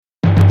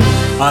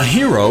A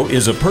hero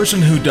is a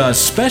person who does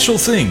special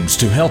things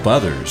to help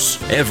others.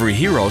 Every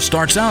hero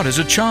starts out as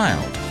a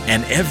child,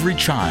 and every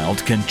child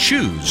can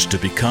choose to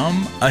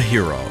become a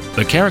hero.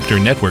 The Character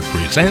Network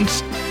presents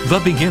The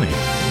Beginning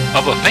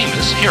of a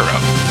Famous Hero.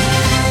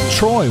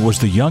 Troy was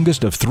the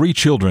youngest of 3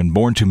 children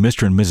born to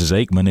Mr. and Mrs.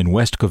 Aikman in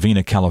West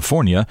Covina,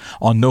 California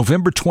on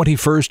November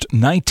 21st,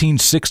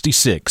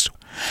 1966.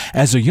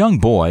 As a young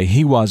boy,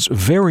 he was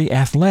very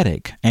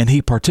athletic, and he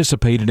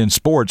participated in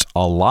sports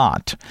a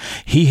lot.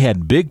 He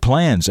had big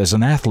plans as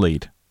an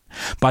athlete.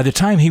 By the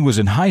time he was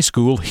in high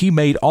school, he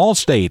made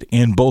All-State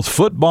in both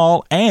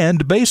football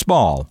and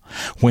baseball.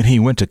 When he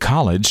went to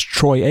college,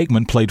 Troy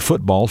Aikman played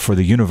football for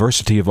the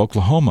University of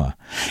Oklahoma.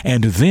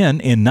 And then,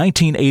 in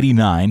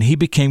 1989, he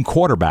became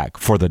quarterback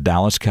for the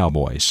Dallas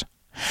Cowboys.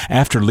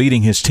 After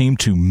leading his team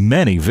to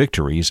many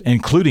victories,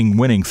 including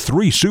winning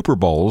 3 Super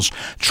Bowls,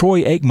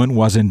 Troy Aikman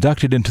was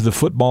inducted into the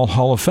Football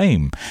Hall of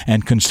Fame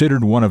and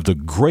considered one of the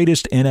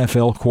greatest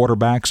NFL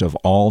quarterbacks of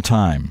all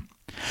time.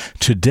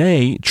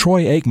 Today,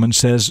 Troy Aikman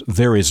says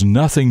there is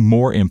nothing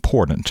more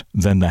important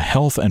than the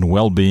health and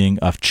well-being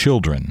of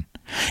children.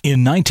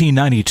 In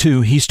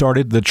 1992, he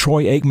started the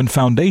Troy Aikman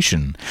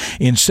Foundation.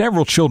 In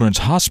several children's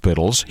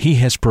hospitals, he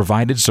has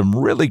provided some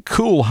really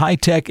cool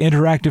high-tech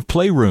interactive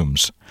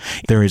playrooms.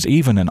 There is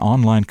even an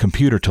online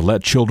computer to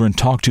let children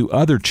talk to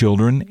other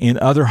children in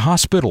other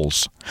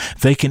hospitals.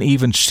 They can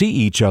even see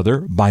each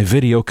other by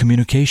video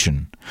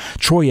communication.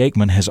 Troy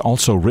Aikman has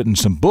also written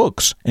some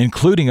books,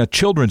 including a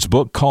children's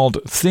book called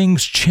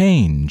Things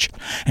Change,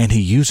 and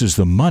he uses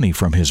the money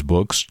from his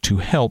books to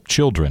help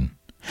children.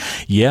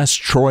 Yes,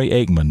 Troy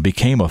Aikman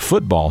became a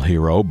football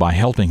hero by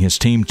helping his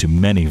team to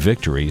many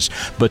victories,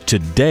 but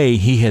today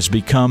he has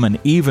become an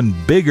even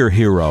bigger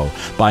hero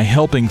by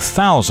helping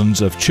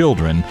thousands of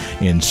children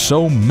in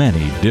so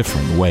many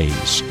different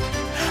ways.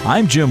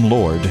 I'm Jim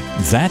Lord.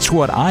 That's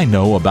what I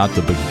know about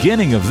the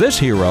beginning of this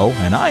hero,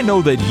 and I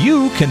know that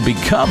you can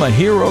become a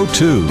hero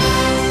too.